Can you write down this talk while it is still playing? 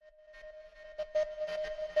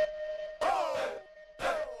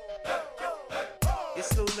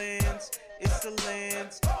It's the lens, it's the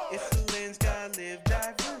lens, it's the lens, gotta live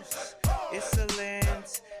diverse. It's the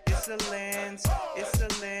lens, it's the lens, it's the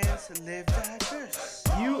lens, live diverse.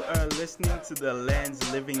 You are listening to The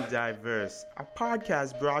Lens Living Diverse, a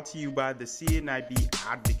podcast brought to you by the CNIB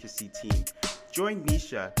advocacy team. Join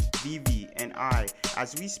Nisha, Vivi, and I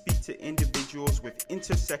as we speak to individuals with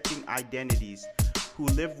intersecting identities who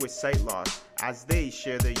live with sight loss as they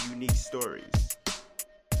share their unique stories.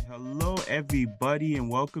 Hello, everybody, and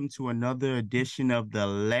welcome to another edition of The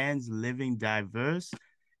Lens Living Diverse.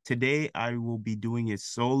 Today, I will be doing it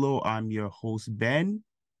solo. I'm your host, Ben,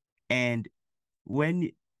 and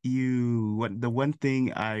the one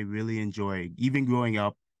thing I really enjoy, even growing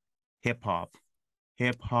up, hip hop,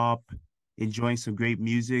 enjoying some great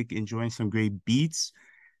music, enjoying some great beats.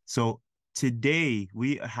 So today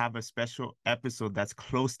we have a special episode that's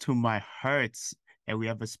close to my heart, and we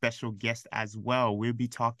have a special guest as well. We'll be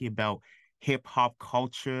talking about hip hop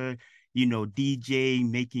culture, DJ,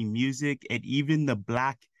 making music, and even the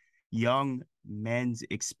Black young men's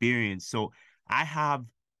experience. So I have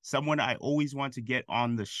someone I always want to get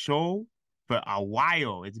on the show for a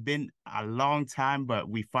while. It's been a long time, but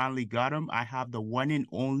we finally got him. I have the one and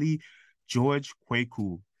only George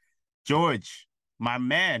Kwaku. George, my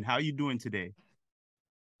man, how you doing today?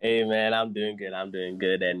 Hey man, I'm doing good.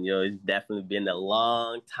 And it's definitely been a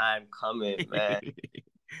long time coming, man.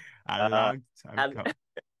 A long time coming.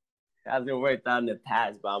 Hasn't worked out in the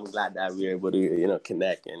past, but I'm glad that we were able to,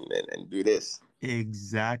 connect and do this.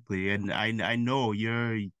 Exactly. And I know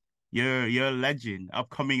you're a legend,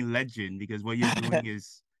 upcoming legend, because what you're doing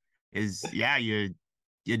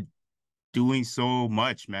you're doing so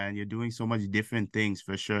much, man. You're doing so much different things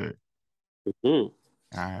for sure.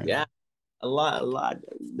 Mm-hmm. Yeah, a lot.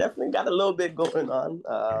 Definitely got a little bit going on.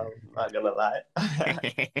 Not gonna lie.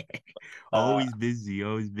 Always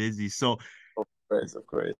busy. So, of course.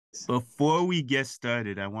 Before we get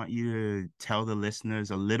started, I want you to tell the listeners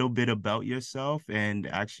a little bit about yourself and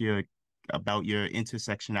actually about your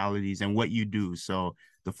intersectionalities and what you do. So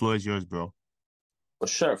the floor is yours, bro. For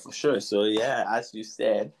sure. So yeah, as you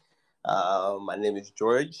said, my name is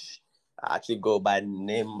George. I actually go by the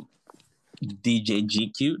name DJ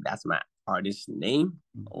GQ. That's my artist name,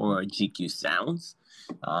 or GQ Sounds.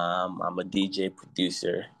 I'm a DJ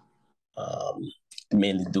producer.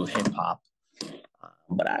 Mainly do hip hop.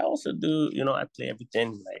 But I also do, I play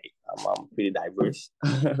everything. Like I'm pretty diverse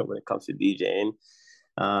when it comes to DJing.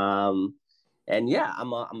 And yeah,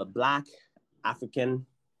 I'm a Black African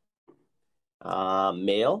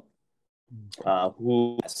male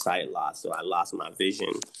who has sight loss. So I lost my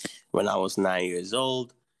vision when I was 9 years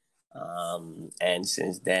old. And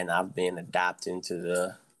since then, I've been adapting to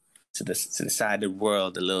the side of the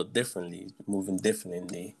world a little differently, moving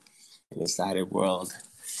differently in the side of the world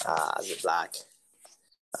as a Black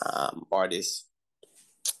artist,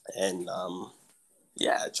 and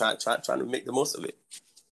trying to make the most of it.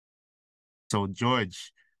 So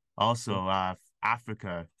George, also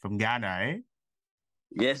Africa, from Ghana, eh?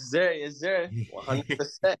 Yes, sir.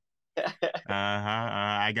 100%.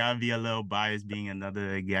 I gotta be a little biased being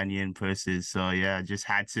another Ghanaian person. So yeah, just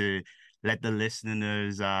had to let the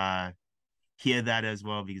listeners hear that as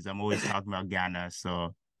well, because I'm always talking about Ghana.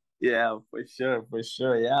 So yeah, for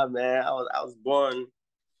sure. Yeah, man. I was born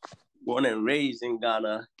and raised in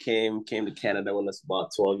Ghana. Came to Canada when I was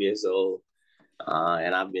about 12 years old.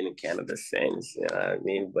 And I've been in Canada since, you know what I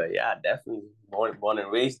mean? But yeah, definitely born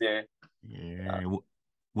and raised there. Yeah.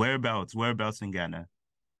 Whereabouts in Ghana?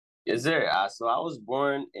 Yes, sir. So I was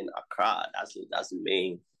born in Accra. That's the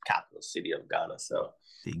main capital city of Ghana. So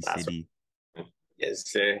big city. Yes,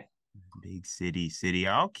 sir. Big city.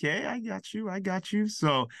 Okay, I got you.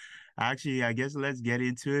 So actually, I guess let's get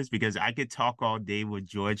into this, because I could talk all day with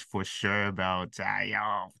George for sure about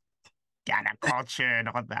Ghana culture and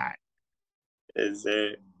all that. Yes,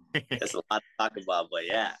 sir. There's a lot to talk about, but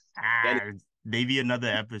yeah. Maybe another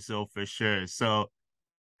episode for sure. So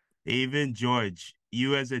even George,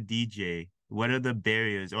 you as a DJ, what are the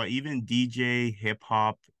barriers, or even DJ, hip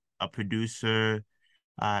hop, a producer,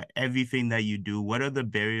 everything that you do, what are the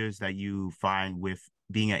barriers that you find with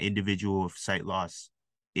being an individual with sight loss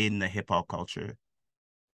in the hip hop culture?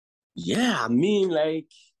 Yeah, I mean,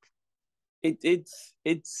 like it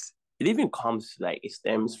even comes, like, it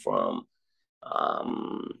stems from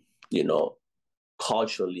you know,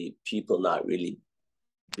 culturally, people not really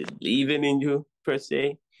believing in you per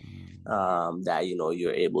se. That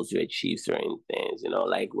you're able to achieve certain things.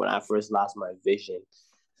 Like when I first lost my vision,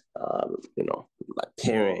 my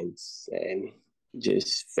parents and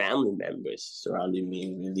just family members surrounding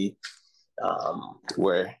me really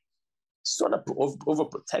were sort of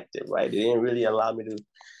overprotective, right? They didn't really allow me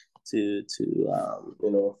to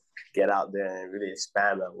get out there and really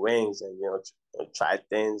expand my wings and try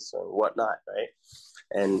things and whatnot, right?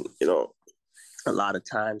 And a lot of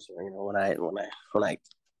times, when I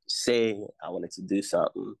say I wanted to do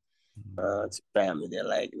something to family, they're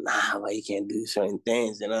like, nah, why you can't do certain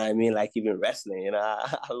things? You know what I mean? Like even wrestling,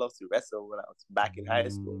 I love to wrestle when I was back in high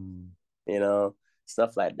school,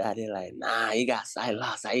 stuff like that. They're like, nah, you got sight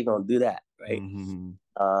loss. How you gonna do that, right?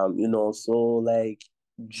 So like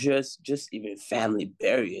just even family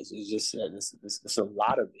barriers is just it's a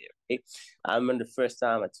lot of it, right? I remember the first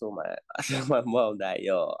time I told my mom that,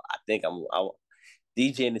 yo, I think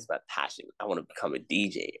DJing is my passion. I want to become a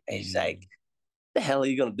DJ. And she's like, the hell are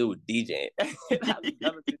you gonna do with DJing? You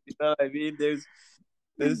know what I mean? There's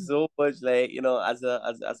so much, like, as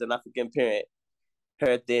an African parent,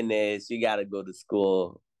 her thing is you gotta go to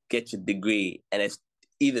school, get your degree, and it's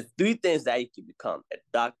either three things that you can become: a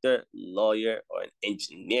doctor, lawyer, or an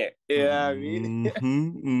engineer. You know what I mean?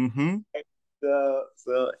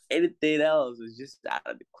 So anything else is just out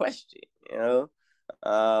of the question,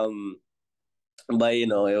 But it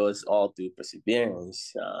was all through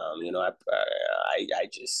perseverance. I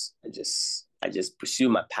just pursue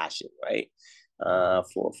my passion, right?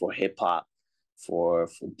 For hip hop, for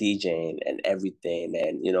DJing and everything.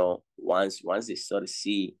 And once they sort of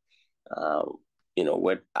see,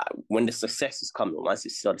 when the success is coming, once they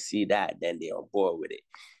sort of see that, then they're on board with it,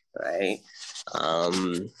 right?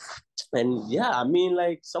 And yeah, I mean,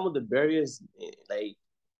 like some of the barriers, like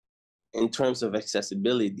in terms of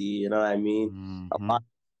accessibility, you know what I mean? A lot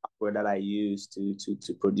of software that I use to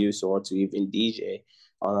produce or to even DJ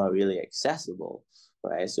are not really accessible,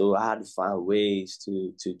 right? So I had to find ways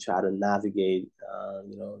to try to navigate,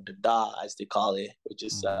 the DAW, as they call it, which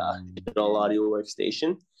is digital audio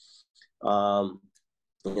workstation. I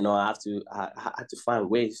had to find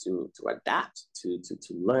ways to adapt, to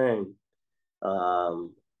learn,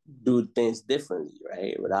 do things differently,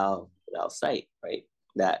 right? Without sight, right?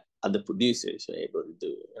 That other producers are able to do.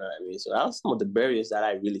 You know what I mean? So that was some of the barriers that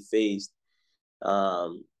I really faced,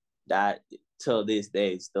 that till this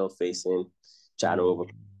day still facing, trying to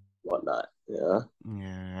overcome, whatnot. Yeah.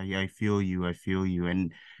 Yeah, I feel you.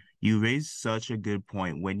 And you raised such a good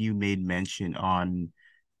point when you made mention on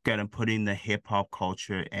kind of putting the hip hop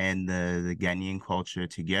culture and the Ghanaian culture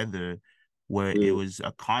together, where it was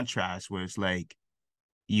a contrast, where it's like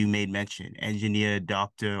you made mention engineer,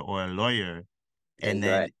 doctor, or a lawyer, and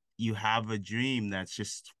then you have a dream that's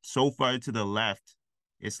just so far to the left.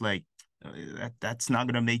 It's like that's not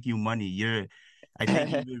gonna make you money. I think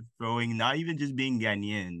even throwing, not even just being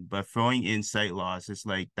Ghanaian, but throwing in sight loss, it's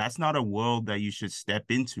like that's not a world that you should step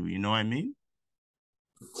into. You know what I mean?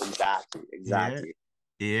 Exactly.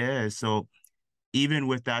 Yeah. So even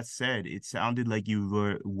with that said, it sounded like you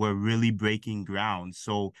were really breaking ground.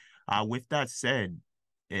 So with that said,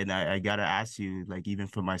 and I gotta ask you, like even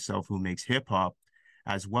for myself who makes hip hop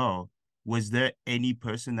as well, was there any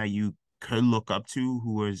person that you could look up to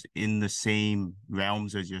who was in the same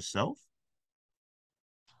realms as yourself?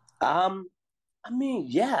 I mean,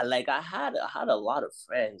 yeah, like I had a lot of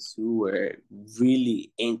friends who were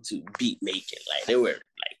really into beat making. Like they were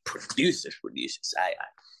like producers. I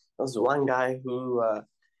there was one guy who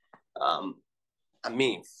I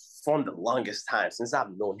mean, from the longest time since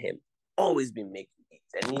I've known him, always been making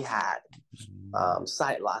beats. And he had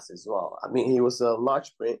sight loss as well. I mean, he was a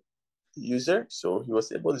large print user, so he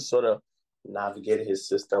was able to sort of navigate his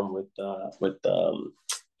system with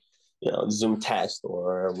Zoom test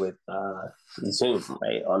or with Zoom,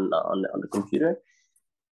 right, on the computer.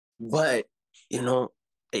 But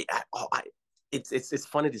it's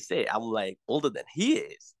funny to say I'm like older than he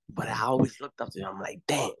is, but I always looked up to him. I'm like,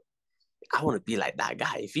 dang, I want to be like that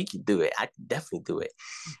guy. If he could do it, I could definitely do it,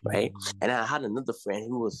 right? And I had another friend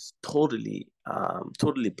who was totally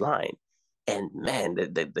blind, and man,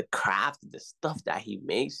 the craft, the stuff that he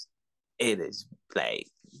makes, it is like,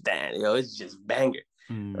 damn, it's just banger,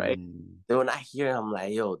 right? So when I hear him, I'm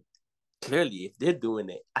like, yo, clearly, if they're doing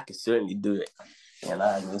it, I can certainly do it. And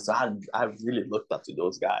so I really looked up to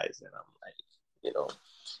those guys, and I'm like,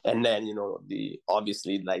 and then the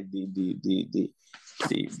obviously like the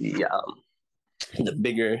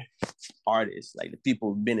bigger artists, like the people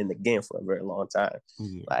who've been in the game for a very long time.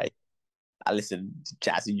 Like I listen to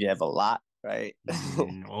Jazzy Jeff a lot, right?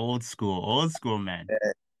 Old school, man.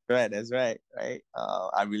 Right, that's right.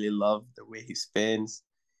 I really love the way he spins.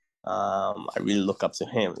 I really look up to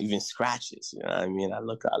him, even scratches. You know what I mean? I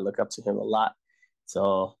look up to him a lot.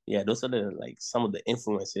 So yeah, those are some of the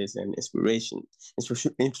influences and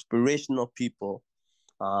inspirational people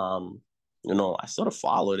I sort of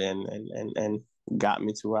followed and got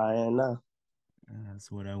me to where I am now.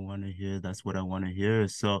 That's what I want to hear. That's what I want to hear.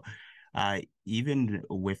 So, even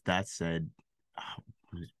with that said,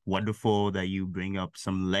 wonderful that you bring up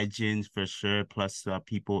some legends for sure, plus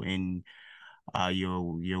people in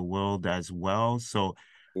your world as well. So,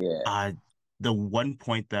 Yeah, the one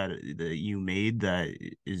point that you made that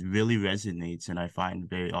is really resonates and I find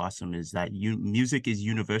very awesome is that music is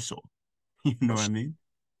universal. You know for what I sure. mean?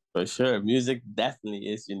 For sure. Music definitely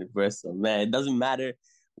is universal, man. It doesn't matter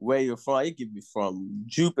where you're from. You could be from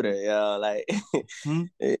Jupiter, like Hmm.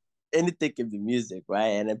 anything can be music, right?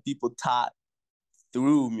 And then people taught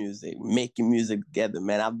through music, making music together,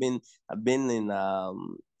 man. I've been in a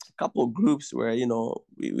couple of groups where,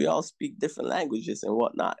 we all speak different languages and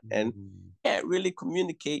whatnot and can't really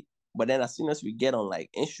communicate. But then as soon as we get on like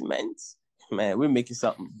instruments, man, we're making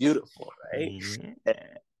something beautiful, right? And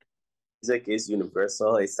Yeah. music is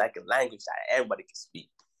universal. It's like a language that everybody can speak,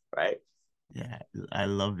 right? Yeah, I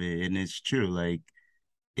love it. And it's true. Like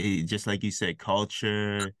just like you said,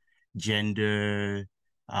 culture, gender,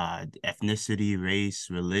 ethnicity, race,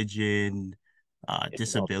 religion,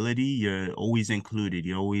 disability, you're always included.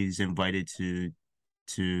 You're always invited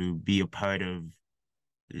to be a part of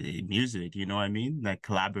music, you know what I mean? Like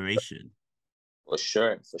collaboration. For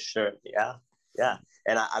sure, yeah, yeah.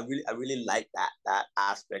 And I really like that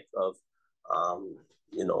aspect of, um,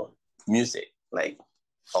 you know, music, like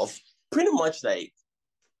of pretty much like,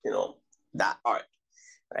 that art,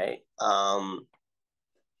 right?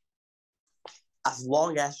 As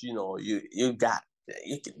long as you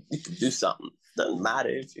can do something. Doesn't matter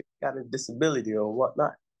if you got a disability or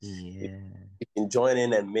whatnot. You, Yeah. you can join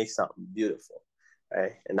in and make something beautiful,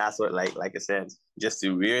 right? And that's what, like I said, just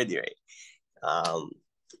to reiterate, um,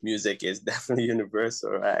 music is definitely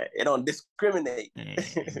universal, right? It don't discriminate,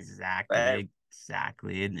 right? Exactly,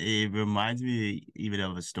 exactly. It reminds me even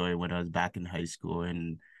of a story when I was back in high school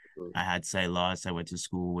and I had sight loss. I went to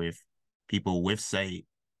school with people with sight,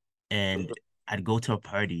 and I'd go to a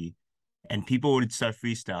party and people would start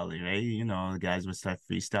freestyling, right? You know, the guys would start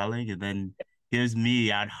freestyling, and then here's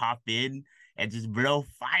me, I'd hop in and just blow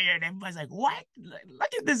fire, and everybody's like, "What?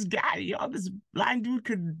 Look at this guy, yo! This blind dude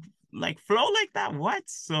could like flow like that. What?"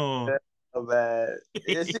 So, Oh, man,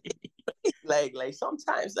 it's like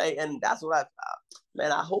sometimes, like, and that's what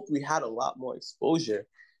man. I hope we had a lot more exposure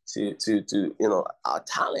to our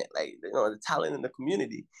talent, like, the talent in the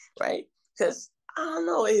community, right? Because I don't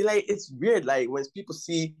know, it's weird, like when people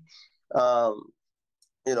see, um,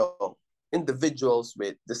 you know, individuals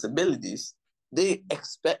with disabilities, they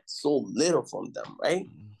expect so little from them, right?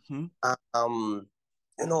 mhm. Um,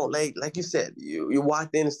 like you said, you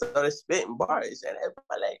walked in and started spitting bars, and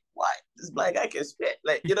everybody like, what? This black guy can spit,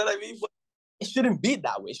 like, you know what I mean? But it shouldn't be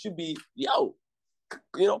that way. It should be, yo,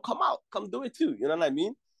 come out, come do it too. You know what I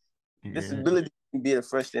mean? Yeah, Disability can be the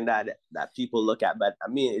first thing that people look at, but I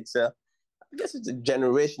mean, I guess it's a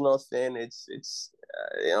generational thing.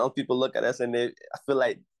 People look at us and I feel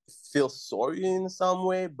like feel sorry in some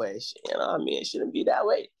way, but it shouldn't be that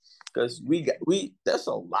way because there's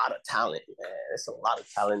a lot of talent, man. There's a lot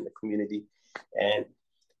of talent in the community, and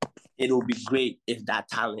it'll be great if that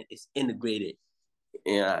talent is integrated.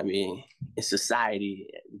 In society,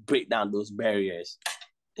 break down those barriers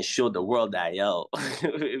and show the world that, yo,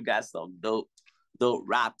 we've got some dope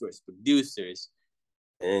rappers, producers,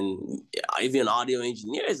 and even audio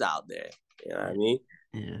engineers out there. You know what I mean?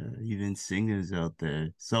 yeah, even singers out there.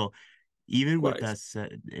 So even with But that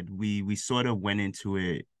said, we sort of went into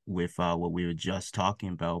it with what we were just talking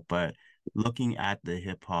about, but looking at the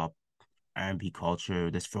hip hop R&B culture,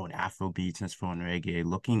 that's throwing Afro beats, that's throwing reggae,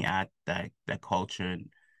 looking at that culture and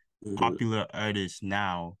mm-hmm, popular artists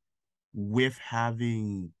now with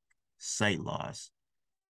having sight loss,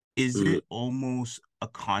 is mm-hmm, it almost a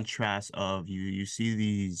contrast of you see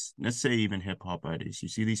these, let's say even hip hop artists, you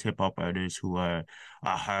see these hip hop artists who are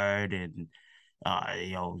hard and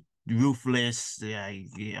ruthless,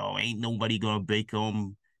 ain't nobody gonna break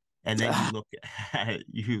them, and then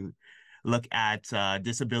you look at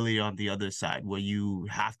disability on the other side where you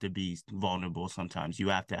have to be vulnerable sometimes, you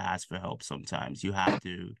have to ask for help sometimes, you have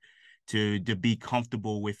to be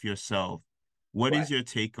comfortable with yourself. What is right. your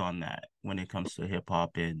take on that when it comes to hip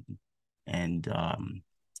hop and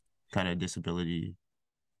kind of disability?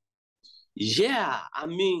 Yeah, I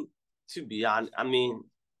mean, to be honest, I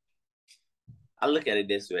look at it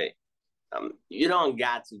this way. You don't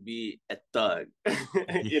got to be a thug,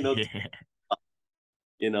 you know. Yeah.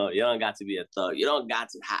 You don't got to be a thug. You don't got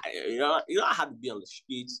to. You don't have to be on the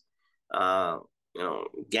streets.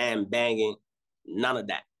 Gang banging. None of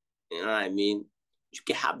that. You know what I mean? You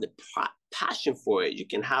can have the passion for it. You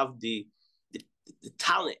can have the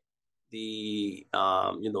talent, the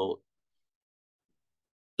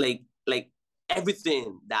like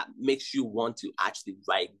everything that makes you want to actually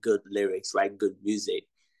write good lyrics, write good music,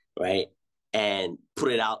 right, and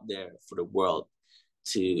put it out there for the world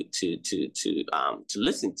to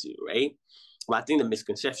listen to, right? Well, I think the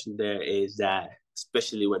misconception there is that,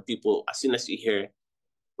 especially when people, as soon as you hear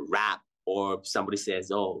rap or somebody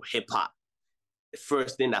says, "Oh, hip hop," the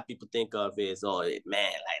first thing that people think of is, "Oh,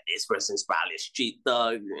 man, like this person's probably a street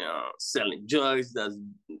thug, selling drugs, does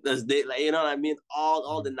they, like, you know what I mean?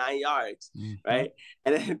 All the 9 yards, right?"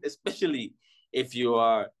 And then, especially if you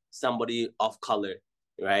are somebody of color,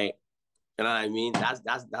 right? You know what I mean? That's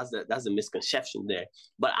the misconception there.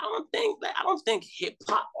 But I don't think hip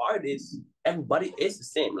hop artists, everybody is the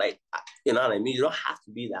same. Like, you know what I mean? You don't have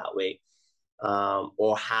to be that way,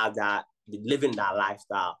 or have that, living that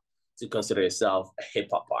lifestyle to consider yourself a hip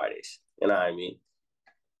hop artist. You know what I mean?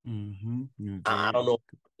 I don't know.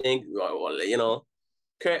 Think,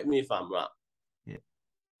 correct me if I'm wrong.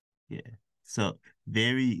 Yeah. So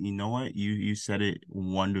you know what? You said it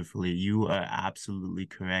wonderfully. You are absolutely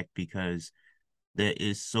correct, because there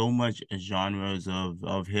is so much genres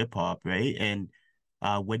of hip hop, right? And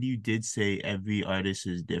when you did say every artist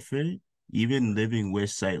is different, even living with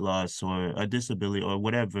sight loss or a disability or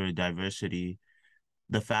whatever diversity,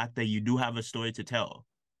 the fact that you do have a story to tell.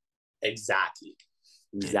 Exactly.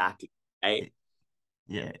 Right?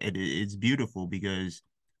 It's beautiful, because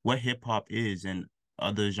what hip hop is, and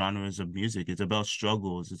other genres of music, it's about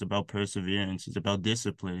struggles, it's about perseverance, it's about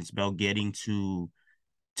discipline, it's about getting to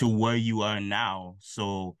where you are now.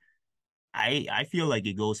 So I feel like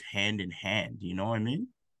it goes hand in hand. You know what I mean?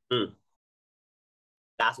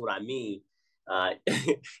 That's what I mean.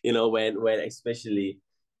 When especially,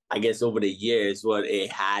 I guess, over the years, what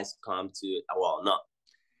it has come to, well, no,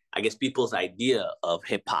 I guess people's idea of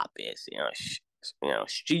hip hop is,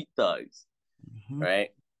 street thugs, right?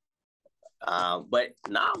 But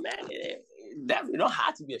nah, man, it definitely don't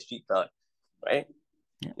have to be a street thug, right?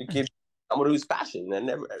 Yeah. You can somebody who's passionate and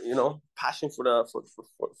never, passion for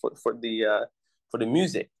the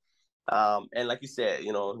music. And like you said,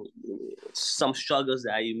 some struggles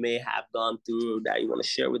that you may have gone through that you want to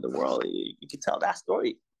share with the world, you can tell that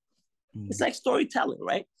story. It's like storytelling,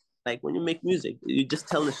 right? Like when you make music, you just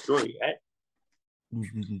tell a story, right?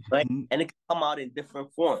 Right? And it can come out in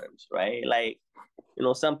different forms, right? Like,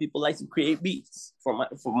 some people like to create beats. For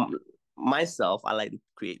myself, I like to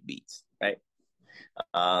create beats, right?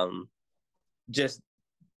 Just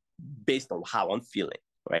based on how I'm feeling,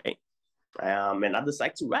 right? And I just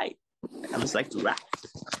like to write. I just like to rap,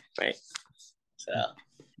 right? So.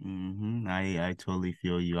 I totally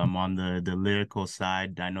feel you. I'm on the lyrical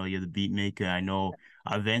side. I know you're the beat maker. I know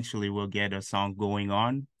eventually we'll get a song going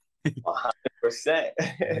on. 100%.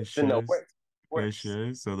 It's in the works. For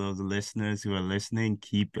sure. So those listeners who are listening,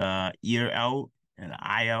 keep ear out and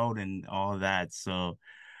eye out and all that. So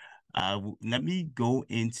let me go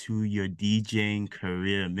into your DJing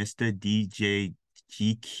career, Mr. DJ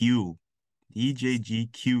GQ. DJ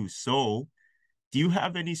GQ. So do you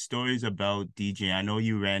have any stories about DJing? I know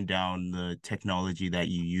you ran down the technology that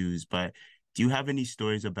you use, but do you have any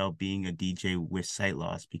stories about being a DJ with sight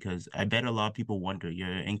loss? Because I bet a lot of people wonder, you're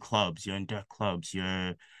in clubs, you're in dark clubs,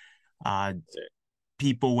 you're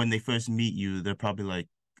people, when they first meet you, they're probably like,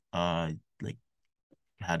 how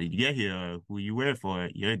did you get here? Who you wear for?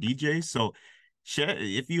 You're a DJ? So share,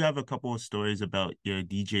 if you have a couple of stories about your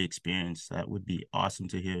DJ experience, that would be awesome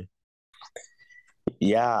to hear.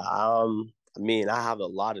 Yeah, I mean, I have a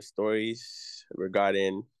lot of stories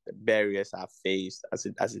regarding the barriers I've faced as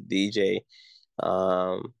a DJ,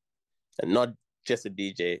 and not just a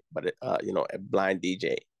DJ, but a blind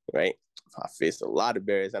DJ, right? I faced a lot of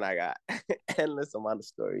barriers, and I got endless amount of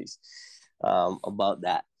stories about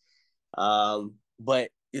that.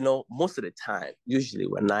 But most of the time, usually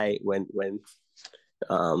when I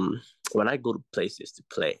go to places to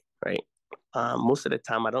play, right? Most of the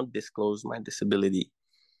time, I don't disclose my disability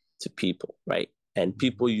to people, right? And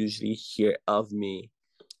people usually hear of me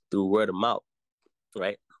through word of mouth,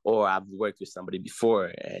 right? Or I've worked with somebody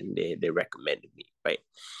before and they recommended me, right?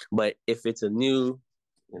 But if it's a new,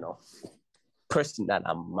 person that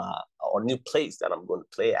I'm, or new place that I'm going to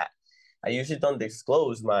play at, I usually don't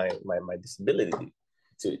disclose my disability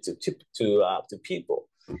to people.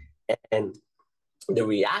 And the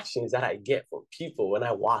reactions that I get from people when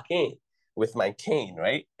I walk in with my cane,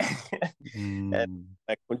 right? And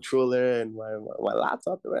my controller and my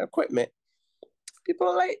laptop and my equipment, people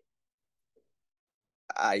are like,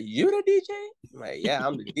 "Are you the DJ?" I'm like, "Yeah,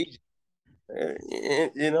 I'm the DJ."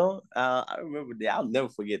 I remember that. I'll never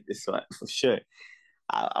forget this one for sure.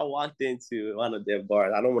 I walked into one of their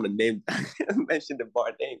bars. I don't want to mention the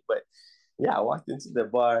bar name, but yeah, I walked into the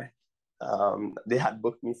bar. They had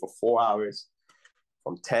booked me for 4 hours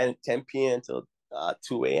from 10 p.m. till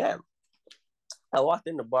 2 a.m. I walked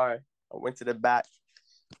in the bar. I went to the back,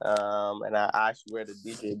 and I asked where the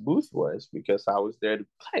DJ booth was because I was there to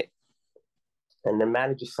play. And the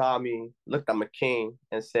manager saw me, looked at McCain,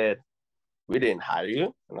 and said, "We didn't hire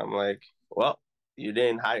you." And I'm like, "Well, you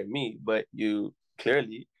didn't hire me, but you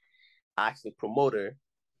clearly asked the promoter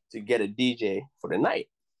to get a DJ for the night,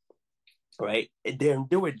 right?" And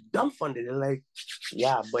they were dumbfounded. They're like,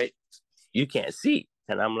 "Yeah, but you can't see."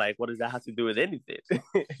 And I'm like, "What does that have to do with anything?"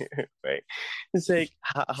 Right? It's like,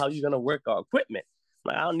 how are you going to work our equipment? I'm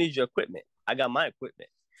like, I don't need your equipment. I got my equipment,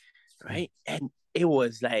 right? And it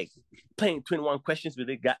was like playing 21 questions with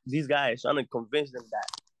these guys, trying to convince them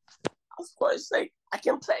that, of course, like, I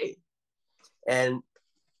can play. And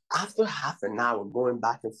after half an hour going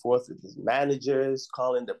back and forth with his managers,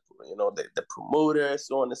 calling the promoter,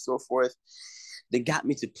 so on and so forth, they got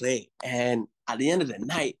me to play. And at the end of the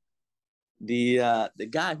night, the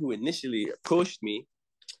guy who initially approached me,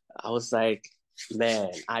 I was like,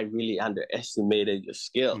 "Man, I really underestimated your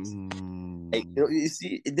skills." Like, you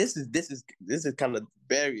see, this is kind of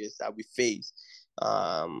barriers that we face.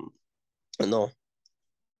 On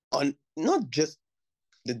not just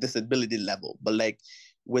the disability level, but like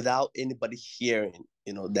without anybody hearing,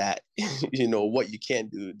 that what you can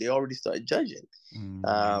do, they already start judging.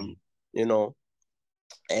 And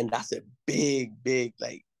that's a big,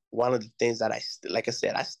 like one of the things that like I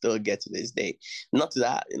said, I still get to this day. Not to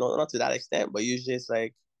that extent, but usually it's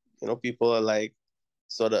like, people are like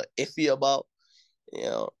sort of iffy about,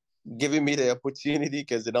 giving me the opportunity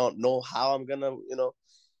because they don't know how I'm gonna,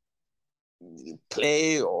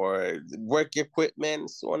 play or work equipment,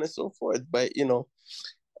 so on and so forth. But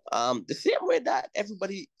the same way that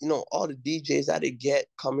everybody, all the DJs that they get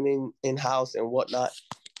coming in house and whatnot,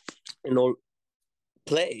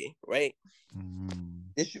 play, right?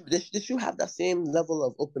 They should have that same level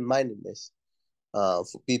of open-mindedness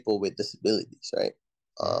for people with disabilities, right?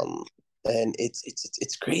 And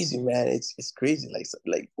it's crazy, man. It's crazy.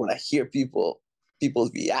 Like when I hear people's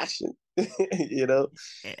reaction, I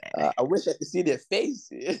wish I could see their face.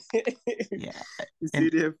 Yeah, to see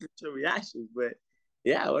their future reactions. But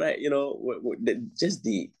yeah, just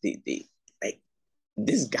the like,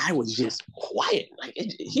 this guy was just quiet. Like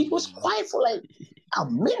he was quiet for like a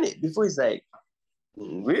minute before he's like,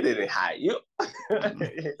 "We didn't hire you."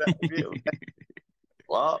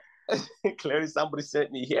 Well, clearly somebody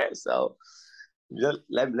sent me here, so just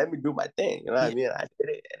let me do my thing. You know what I mean? I did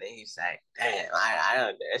it, and then he's like, "Damn, I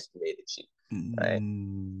underestimated you." Right?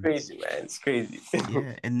 Crazy, man. It's crazy.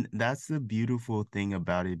 Yeah, and that's the beautiful thing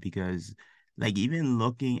about it, because like even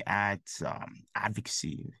looking at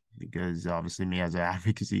advocacy, because obviously me as an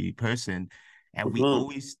advocacy person, and we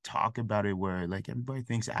always talk about it where like everybody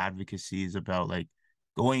thinks advocacy is about like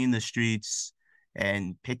going in the streets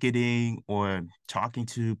and picketing or talking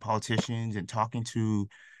to politicians and talking to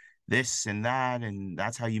this and that, and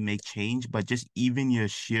that's how you make change. But just even your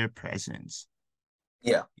sheer presence.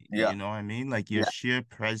 Yeah. You know what I mean? Like your sheer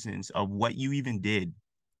presence of what you even did,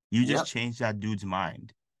 you just changed that dude's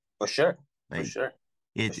mind. For sure. Like, For sure.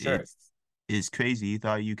 It's crazy. He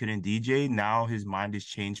thought you couldn't DJ. Now his mind has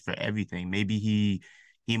changed for everything. Maybe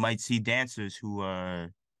he might see dancers who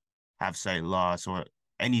have sight loss or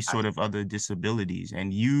any sort of other disabilities,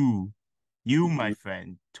 and you, my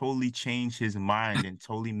friend, totally changed his mind and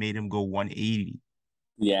totally made him go 180.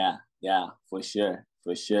 Yeah, for sure.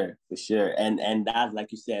 And that's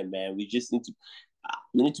like you said, man. We just need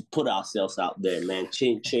to put ourselves out there, man.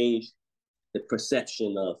 Change the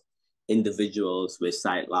perception of individuals with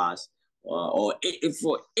sight loss, or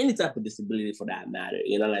for any type of disability for that matter.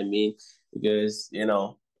 You know what I mean? Because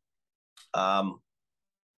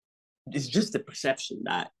it's just the perception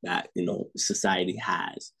that society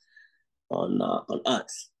has on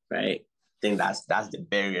us, right? I think that's the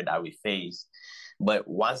barrier that we face. But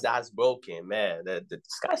once that's broken, man, the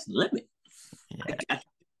sky's the limit. Yeah. I can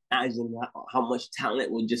imagine how much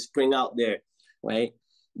talent will just spring out there, right?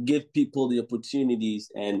 Give people the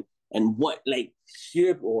opportunities and what, like,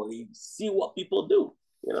 hear or see what people do.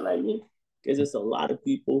 You know what I mean? Because there's a lot of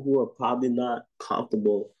people who are probably not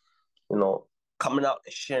comfortable, coming out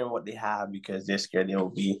and sharing what they have because they're scared they will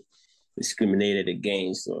be discriminated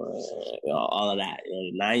against or all of that,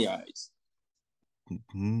 9 yards.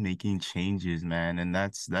 Making changes, man, and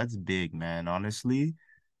that's big, man. Honestly,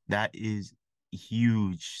 that is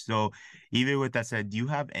huge. So even with that said, do you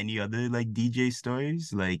have any other like DJ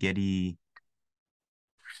stories, like Eddie?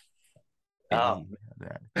 Yeah,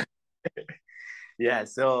 Yeah,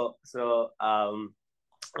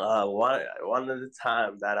 one of the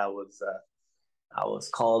time that I was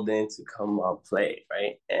called in to come play,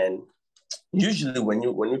 right? And usually when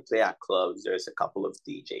you play at clubs, there's a couple of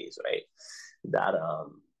DJs, right? That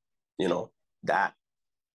you know that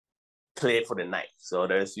play for the night. So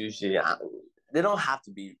there's usually they don't have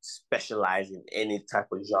to be specialized in any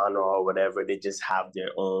type of genre or whatever. They just have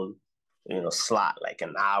their own, slot, like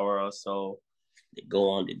an hour or so. They go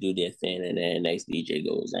on, they do their thing, and then the next DJ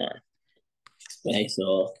goes on. Right.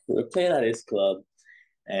 So we were playing at this club,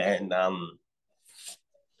 and I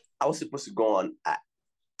was supposed to go on at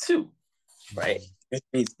 2, right?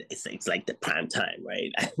 It's like the prime time,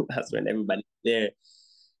 right? That's when everybody's there.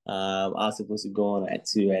 I was supposed to go on at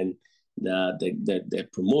 2, and the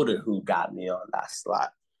promoter who got me on that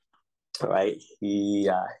slot, right? He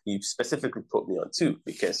specifically put me on 2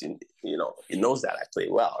 because he knows that I play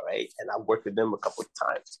well, right? And I worked with them a couple of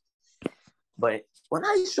times. But when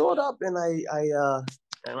I showed up and I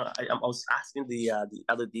was asking the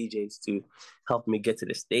other DJs to help me get to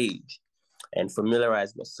the stage and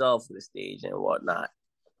familiarize myself with the stage and whatnot,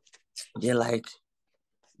 they're like,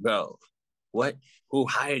 "Bro, what? Who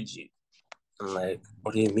hired you?" I'm like,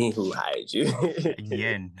 "What do you mean, who hired you?"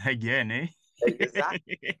 again, eh?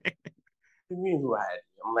 Exactly. What do you mean, who hired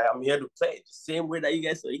you? I'm like, "I'm here to play the same way that you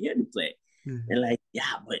guys are here to play." They're like,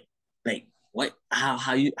 "Yeah, but like, what?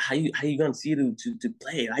 How you gonna see to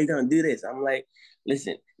play? How you gonna do this?" I'm like,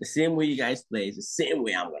 "Listen, the same way you guys play is the same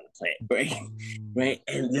way I'm gonna play, right?" Right?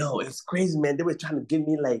 And it's crazy, man. They were trying to give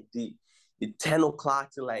me like the 10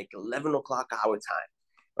 o'clock to like 11 o'clock our time,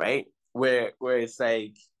 right? Where it's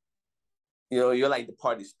like, you're like the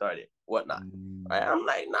party started, whatnot. Right? I'm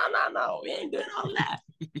like, no, we ain't doing all that.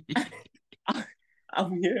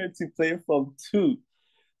 I'm here to play from 2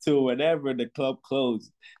 to whenever the club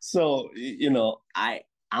closed. So,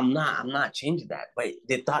 I'm not changing that. But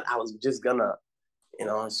they thought I was just gonna,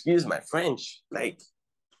 excuse my French, like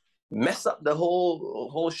mess up the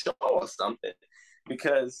whole show or something,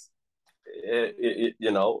 because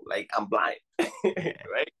like I'm blind,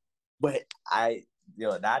 right? But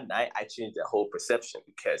that night I changed the whole perception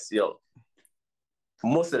because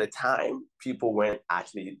most of the time people weren't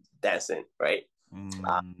actually dancing, right?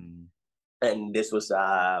 And this was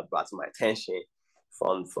brought to my attention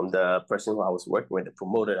from the person who I was working with, the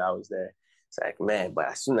promoter that was there. It's like, man, but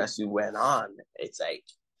as soon as you went on, it's like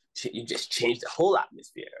you just changed the whole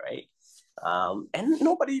atmosphere, right? And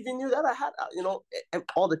nobody even knew that I had,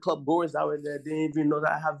 all the club goers that were there didn't even know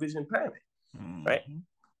that I have vision impairment, right?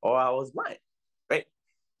 Or I was blind, right?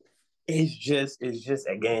 It's just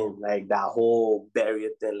again like that whole barrier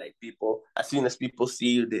thing. Like people, as soon as people see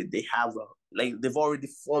you, they have they've already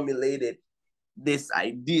formulated this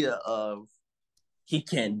idea of he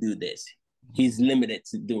can't do this. He's limited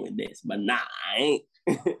to doing this, but nah, I ain't.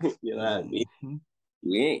 You know what I mean?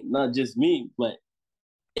 We ain't, not just me, but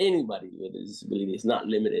anybody with a disability is not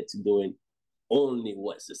limited to doing only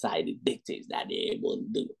what society dictates that they're able to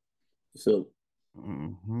do. So,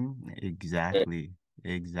 exactly.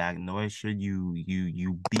 Nor should you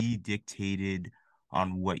be dictated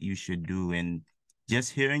on what you should do. And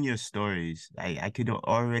just hearing your stories, I could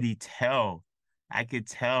already tell. I could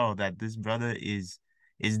tell that this brother is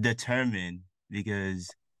determined because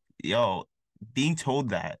being told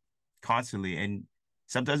that constantly, and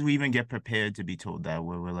sometimes we even get prepared to be told that,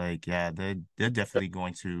 where we're like, yeah, they're definitely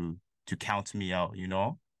going to count me out,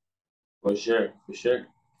 For sure.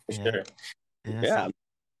 Yeah. Yeah.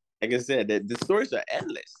 Like I said, the stories are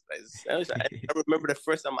endless. I remember the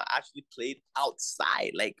first time I actually played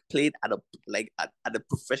outside, like played at a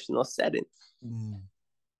professional setting.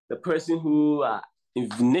 The person who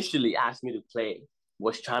initially asked me to play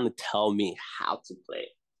was trying to tell me how to play,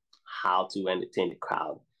 how to entertain the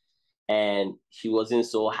crowd. And he wasn't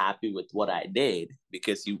so happy with what I did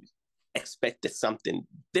because he expected something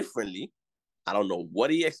differently. I don't know what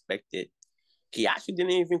he expected. He actually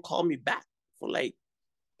didn't even call me back for like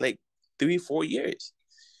 3-4 years,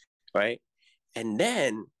 right? And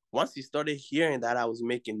then once he started hearing that I was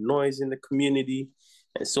making noise in the community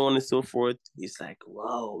and so on and so forth, he's like,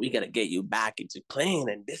 "Whoa, we gotta get you back into playing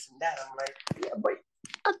and this and that." I'm like, "Yeah, but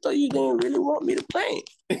I thought you didn't really want me to play."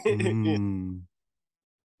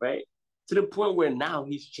 Right? To the point where now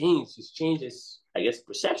he's changed his, I guess,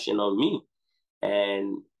 perception on me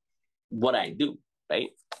and what I do,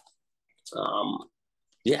 right?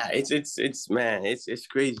 Yeah, it's man, it's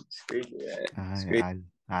crazy. It's crazy, man. It's crazy.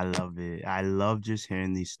 I love it. I love just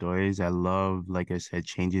hearing these stories. I love, like I said,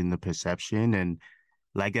 changing the perception. And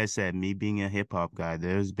like I said, me being a hip hop guy,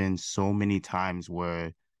 there's been so many times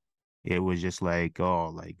where it was just like, oh,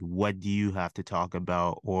 like, what do you have to talk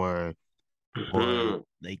about? Or or Mhm.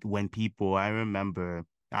 like when people, I remember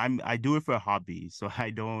I do it for a hobby, so I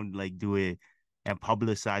don't like do it and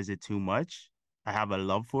publicize it too much. I have a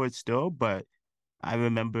love for it still, but I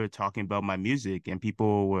remember talking about my music and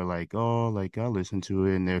people were like, "Oh, like I'll listen to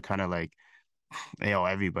it," and they're kind of like, "Yo,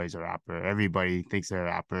 everybody's a rapper. Everybody thinks they're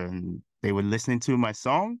a rapper," and they would listen to my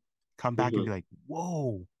song, come back and Mhm. be like,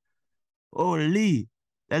 "Whoa, oh Lee,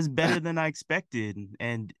 that's better than I expected,"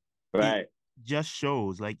 and it Right. just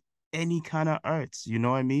shows like any kind of arts, you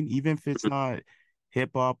know what I mean? Even if it's not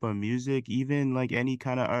hip hop or music, even like any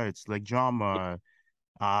kind of arts, like drama,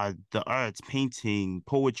 the arts, painting,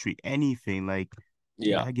 poetry, anything, like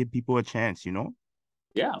you Yeah. gotta give people a chance, you know?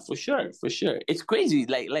 Yeah, for sure, for sure. It's crazy.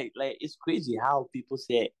 Like it's crazy how people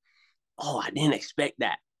say, "Oh, I didn't expect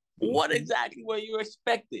that." What exactly were you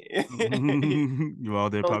expecting? Well,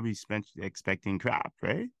 they're probably expecting crap,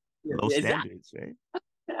 right? Low Exactly. standards,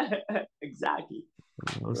 right? Exactly.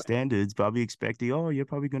 Low Right. standards, probably expecting, oh, you're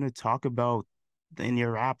probably gonna talk about in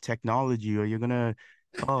your rap technology, or you're gonna,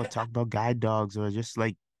 oh, talk about guide dogs, or just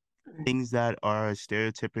like things that are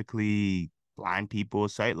stereotypically blind people,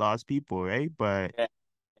 sight lost people, right? But Yeah.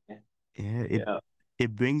 yeah, Yeah.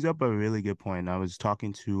 it brings up a really good point. I was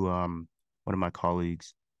talking to one of my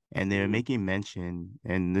colleagues, and they're Mhm. making mention,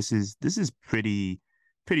 and this is pretty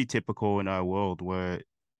typical in our world, where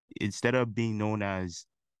instead of being known as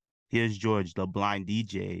here's George, the blind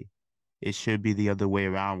DJ, it should be the other way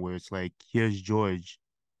around, where it's like here's George,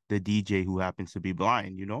 the DJ who happens to be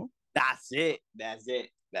blind, you know? That's it. That's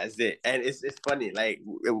it. That's it. And it's funny. Like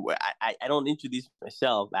I don't introduce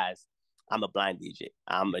myself as I'm a blind DJ.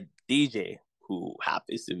 I'm a DJ who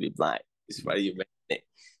happens to be blind. It's funny you mention it.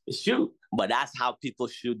 It's true, but that's how people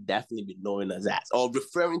should definitely be knowing us as, or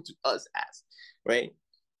referring to us as, right?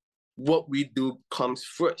 What we do comes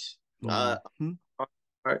first. Mm-hmm.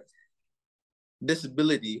 Our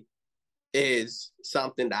disability is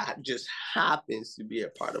something that just happens to be a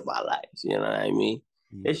part of our lives. You know what I mean?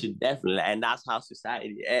 It Yeah. should definitely, and that's how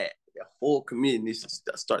society, the whole community needs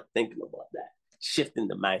to start thinking about that, shifting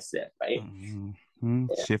the mindset, right?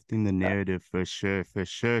 Shifting the narrative for sure, for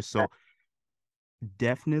sure. So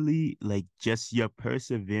definitely like just your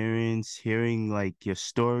perseverance, hearing like your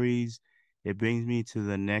stories, it brings me to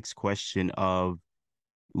the next question of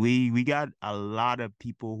we got a lot of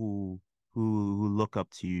people who look up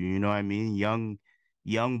to you, you know what I mean?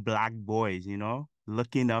 Young black boys, you know,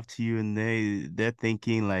 looking up to you and they're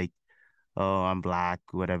thinking like, oh, I'm black,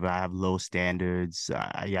 whatever, I have low standards,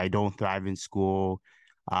 I don't thrive in school.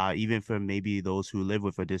 Even for maybe those who live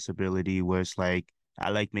with a disability where it's like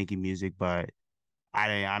I like making music, but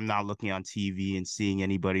I'm not looking on TV and seeing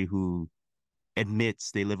anybody who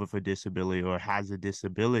admits they live with a disability or has a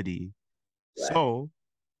disability. Right. So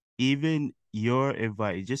even your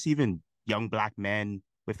advice, just even young black men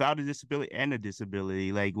without a disability and a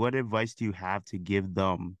disability, like what advice do you have to give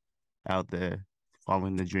them out there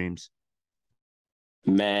following the dreams?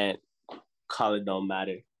 Man, color don't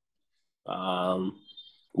matter. Um,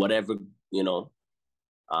 Whatever, you know,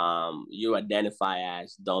 you identify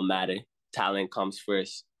as don't matter. Talent comes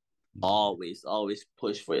first. Always, always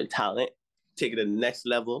push for your talent. Take it to the next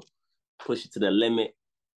level, push it to the limit,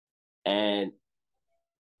 and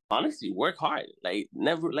honestly, work hard. Like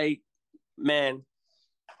never, like man,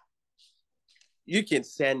 you can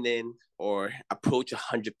send in or approach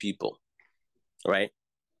 100 people, right?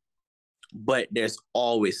 But there's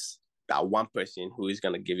always that one person who is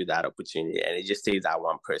gonna give you that opportunity, and it just takes that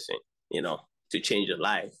one person, you know, to change your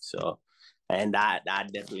life. So, and that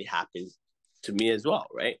definitely happened to me as well,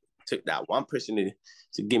 right? Took that one person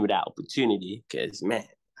to give me that opportunity, because man,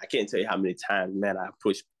 I can't tell you how many times, man, I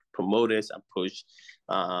pushed promoters, I pushed,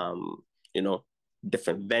 um, you know,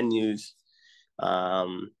 different venues,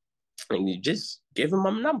 um, and you just give him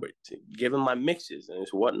my number, to give him my mixes and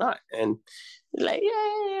whatnot, and like,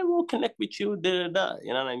 yeah, we'll connect with you, da da da.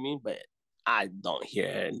 You know what I mean? But I don't hear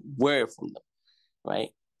a word from them, right?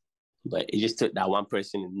 But it just took that one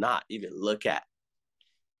person to not even look at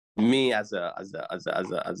me as a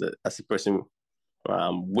person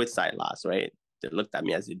with sight loss, right? They looked at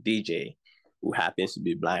me as a DJ who happens to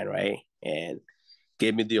be blind, right? And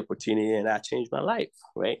gave me the opportunity, and that changed my life,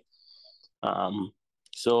 right? Um,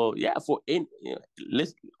 so yeah, for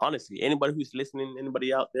listen, honestly, anybody who's listening,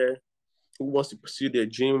 anybody out there who wants to pursue their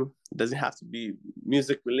dream, it doesn't have to be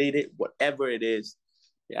music related, whatever it is.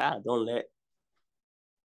 Yeah, don't let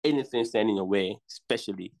anything stand in your way,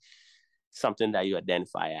 especially something that you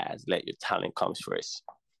identify as. Let your talent comes first.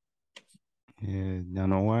 Yeah, you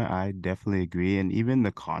know what? I definitely agree. And even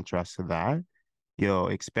the contrast to that,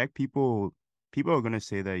 expect people are gonna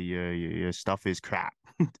say that your stuff is crap.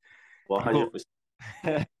 One hundred People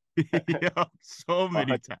percent. Yeah, so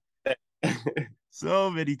many times. So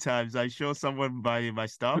many times I show someone my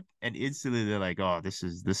stuff and instantly they're like, "Oh, this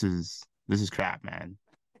is crap, man.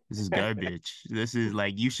 This is garbage. This is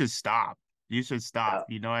like you should stop. You should stop."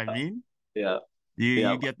 Yeah, You know what I mean? yeah, You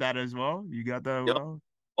yeah. get that as well? You got that as well?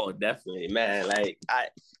 Oh, definitely, man. Like I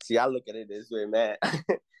see, I look at it this way, man.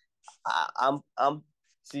 I'm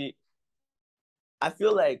see. I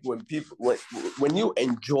feel like when you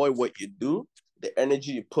enjoy what you do, the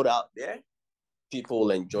energy you put out there, people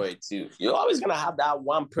will enjoy it too. You're always gonna have that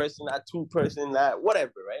one person, that two person, that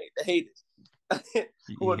whatever, right? The haters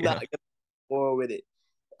who are not Yeah. gonna go with it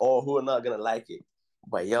or who are not gonna like it.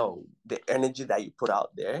 But yo, the energy that you put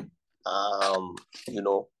out there, um, you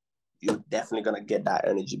know, you're definitely gonna get that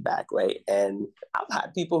energy back, right? And I've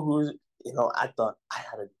had people who, I thought I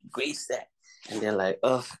had a great set, and they're like,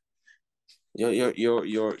 "Ugh, your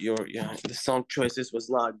the song choices was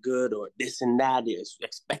not good, or this and that." They're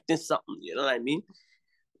expecting something, you know what I mean?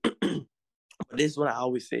 But this is what I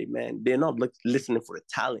always say, man. They're not listening for the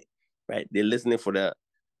talent, right? They're listening for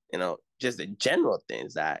just the general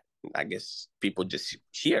things that I guess people just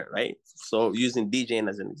hear, right? So using DJing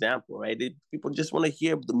as an example, right? People just want to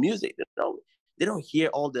hear the music. They don't hear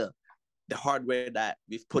all the hardware that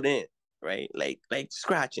we've put in, right? Like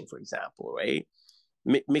scratching, for example, right?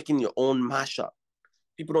 Making your own mashup.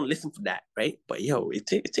 People don't listen for that, right? But yo, it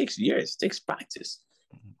takes years, it takes practice,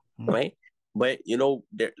 Mm-hmm. right? But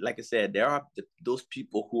there, like I said, there are those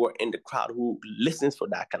people who are in the crowd who listens for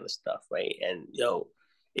that kind of stuff, right? And yo,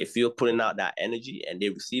 if you're putting out that energy and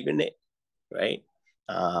they're receiving it, right?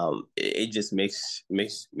 It just makes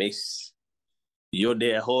your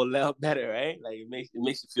day a whole lot better, right? Like it makes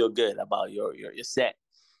you feel good about your set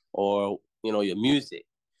or your music,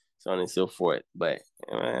 so on and so forth. But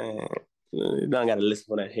you don't gotta listen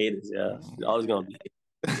for the haters. Yeah, it's always gonna be.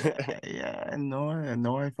 Yeah, yeah, I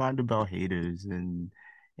know I find about haters and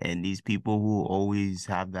these people who always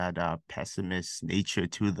have that pessimist nature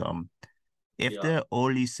to them. If Yeah, they're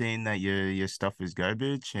only saying that your stuff is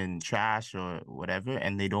garbage and trash or whatever,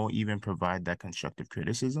 and they don't even provide that constructive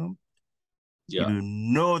criticism, yeah, you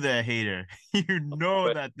know they're a hater. You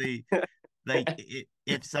know that they like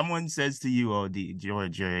if someone says to you, "Oh,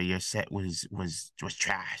 George, your set was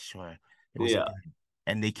trash or it wasn't yeah, good,"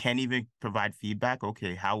 and they can't even provide feedback,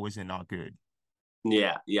 okay, how was it not good?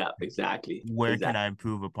 yeah. Exactly, Where can exactly. I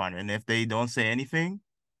improve upon it? And if they don't say anything,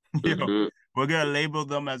 Mm-hmm. we're gonna label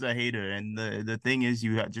them as a hater. And the thing is,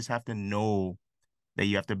 just have to know that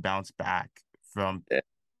you have to bounce back from Yeah,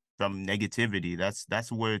 from negativity.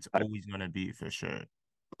 That's where it's always gonna be for sure.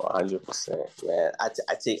 100%, man. I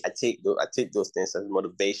take those things as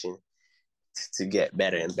motivation to get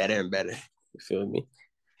better and better and better. You feel me?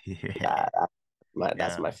 Yeah,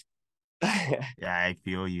 That's yeah. my. Yeah, I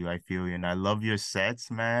feel you. I feel you. And I love your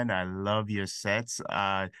sets, man. I love your sets.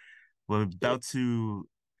 We're about to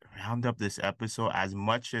round up this episode as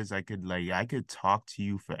much as I could talk to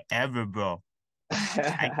you forever, bro.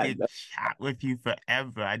 I could chat with you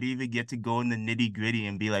forever. I didn't even get to go in the nitty-gritty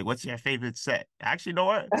and be like, what's your favorite set? Actually, you know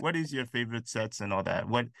what? What is your favorite sets and all that?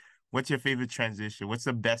 What's your favorite transition? What's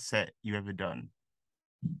the best set you ever done?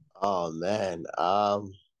 Oh man,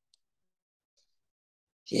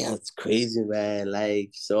 yeah, it's crazy, man.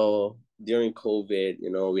 Like so during COVID,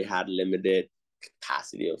 we had limited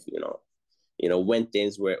capacity of when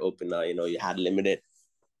things were open up, you had limited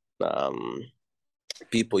um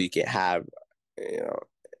people you can have, you know,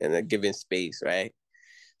 in a given space, right?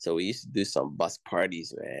 So we used to do some bus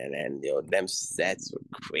parties, man, and them sets were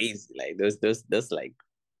crazy. Like those like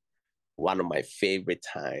one of my favorite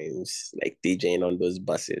times, like DJing on those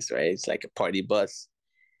buses, right? It's like a party bus.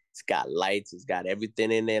 It's got lights, it's got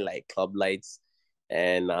everything in there, like club lights.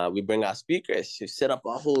 And we bring our speakers to set up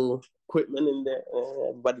our whole equipment in there,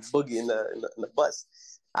 everybody boogie in the bus.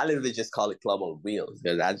 I literally just call it club on wheels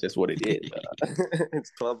because that's just what it is.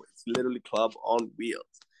 It's literally club on wheels.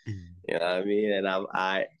 You know what I mean?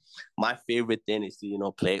 And my favorite thing is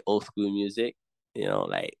to play old school music.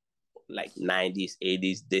 Like 90s,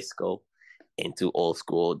 80s disco into old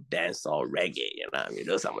school dancehall reggae. You know what I mean?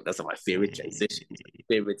 Those are my favorite transitions.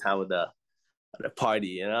 Favorite time of the party.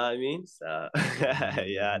 You know what I mean? So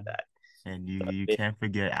yeah, that. And you can't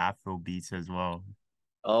forget Afro beats as well.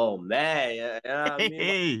 Oh man, you know what I mean?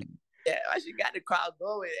 Hey, Yeah, I should got the crowd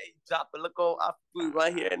going. Hey, drop a look off food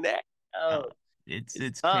right here and there. uh, Oh, it's it's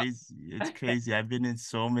it's tough. crazy. It's crazy. I've been in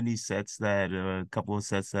so many sets that a couple of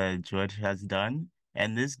sets that George has done,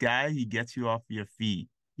 and this guy he gets you off your feet.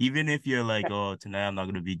 Even if you're like, oh, tonight I'm not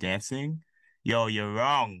gonna be dancing. Yo, you're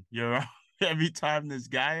wrong. You're wrong. Every time this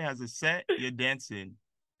guy has a set, you're dancing.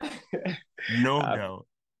 No I, doubt.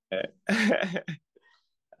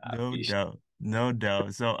 I No appreciate. doubt. No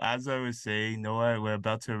doubt. So as I was saying, Noah, we're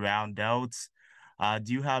about to round out.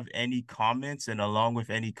 Do you have any comments? And along with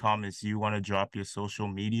any comments, you want to drop your social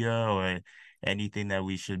media or anything that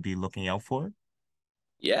we should be looking out for?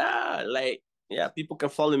 Yeah, yeah, people can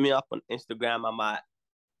follow me up on Instagram. I'm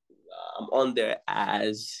on there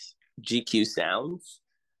as GQ Sounds.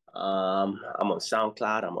 I'm on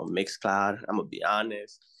SoundCloud. I'm on Mixcloud. I'm gonna be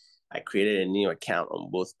honest. I created a new account on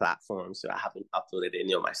both platforms, so I haven't uploaded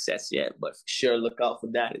any of my sets yet. But for sure, look out for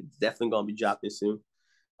that. It's definitely gonna be dropping soon.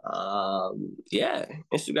 Yeah,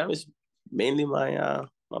 Instagram is mainly my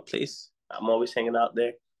place. I'm always hanging out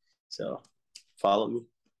there, so follow me.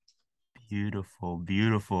 Beautiful,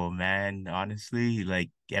 beautiful, man. Honestly, like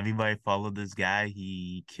everybody follow this guy.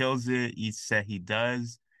 He kills it each set he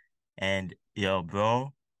does. And yo,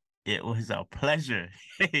 bro, it was a pleasure.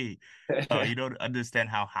 Hey, oh, you don't understand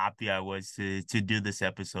how happy I was to do this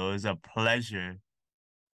episode. It was a pleasure.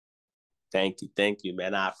 Thank you,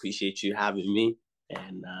 man. I appreciate you having me,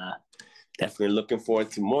 and definitely looking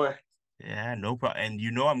forward to more. Yeah, no problem. And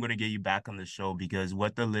you know I'm gonna get you back on the show because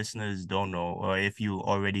what the listeners don't know, or if you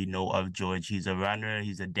already know of George, he's a runner,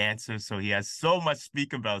 he's a dancer, so he has so much to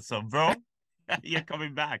speak about. So, bro, you're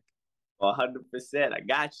coming back. 100%. I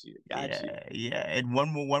got you. Got you. Yeah, yeah. And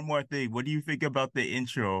one more thing. What do you think about the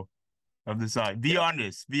intro of the song? Be Yo,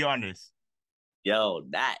 honest. Be honest. yo,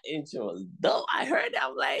 that intro, though I heard that,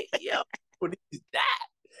 I'm like, yo, what is that?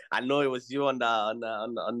 I know it was you on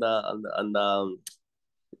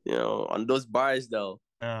those bars though.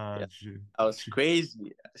 Yeah, True, that was true.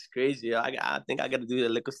 crazy. That's crazy. I think I gotta do a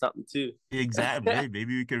little something too. Exactly.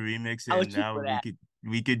 Maybe we could remix it I'll and shoot now for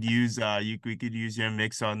we could use we could use your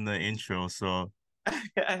mix on the intro. So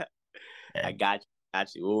that. I eh, got you.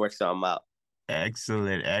 Got you. We'll work something out.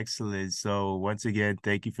 excellent, excellent. So once again,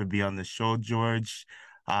 thank you for being on the show, George.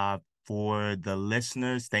 For the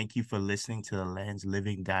listeners, thank you for listening to the Lands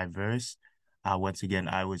Living Diverse. Once again,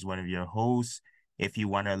 I was one of your hosts. If you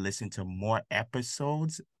want to listen to more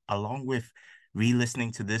episodes, along with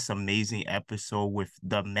re-listening to this amazing episode with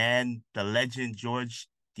the man, the legend, George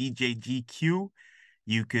DJ GQ,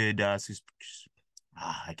 you could I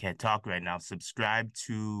can't talk right now. Subscribe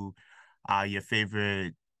to your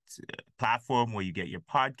favorite platform where you get your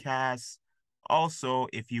podcasts. Also,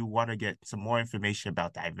 if you want to get some more information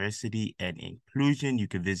about diversity and inclusion, you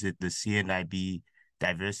can visit the CNIB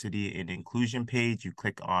Diversity and Inclusion page. You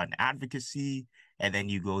click on advocacy, and then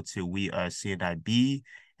you go to We Are CNIB.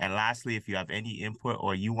 And lastly, if you have any input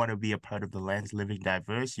or you want to be a part of the Lands Living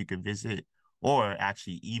Diverse, you can visit or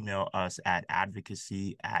actually email us at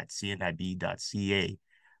advocacy@cnib.ca.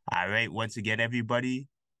 All right. Once again, everybody,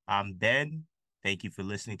 I'm Ben. Thank you for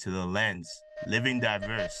listening to The Lens, Living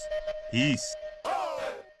Diverse. Peace.